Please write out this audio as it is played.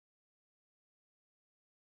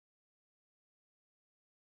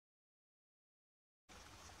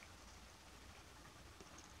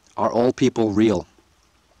Are all people real?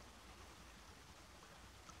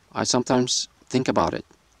 I sometimes think about it.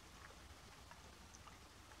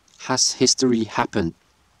 Has history happened?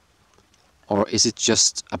 Or is it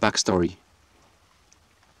just a backstory?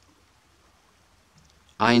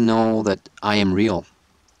 I know that I am real,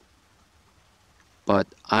 but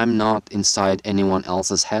I'm not inside anyone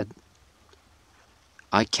else's head.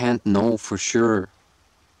 I can't know for sure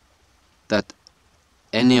that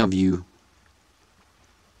any of you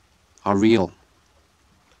are real.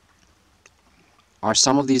 Are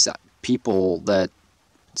some of these people that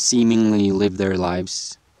seemingly live their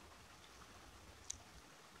lives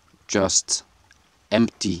just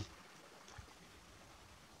empty?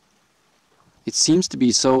 It seems to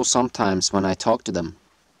be so sometimes when I talk to them.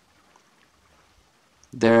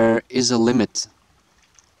 There is a limit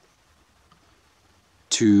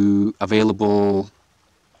to available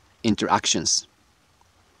interactions.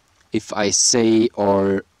 If I say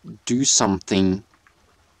or do something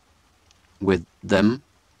with them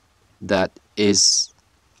that is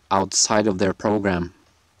outside of their program,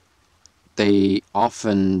 they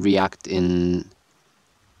often react in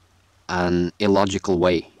an illogical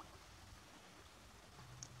way.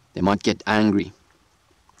 They might get angry.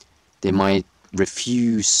 They might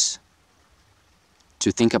refuse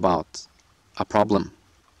to think about a problem.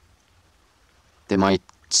 They might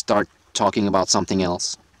start talking about something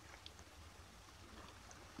else.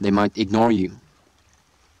 They might ignore you.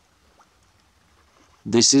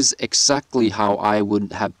 This is exactly how I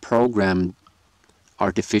would have programmed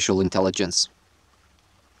artificial intelligence.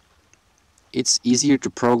 It's easier to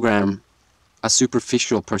program a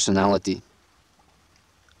superficial personality.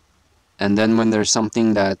 And then when there's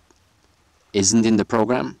something that isn't in the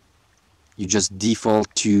program, you just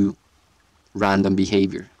default to random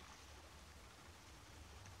behavior.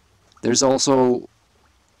 There's also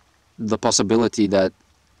the possibility that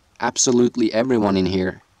absolutely everyone in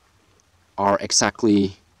here are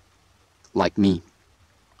exactly like me.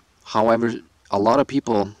 However, a lot of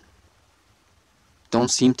people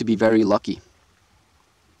don't seem to be very lucky.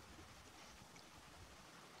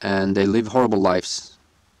 And they live horrible lives,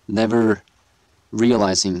 never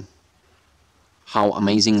realizing how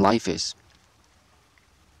amazing life is.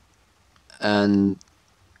 And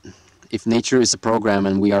if nature is a program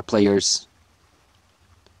and we are players,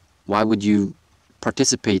 why would you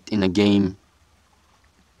participate in a game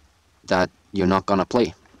that you're not gonna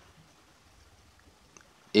play?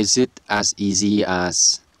 Is it as easy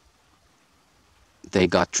as they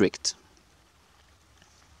got tricked?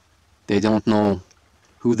 They don't know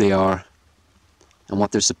who they are and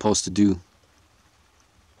what they're supposed to do.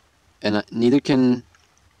 And neither can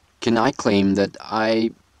I claim that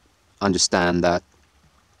I understand that,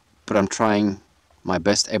 but I'm trying my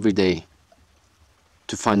best every day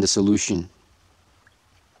to find the solution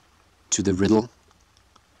to the riddle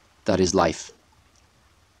that is life.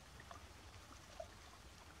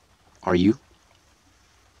 Are you?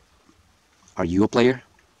 Are you a player?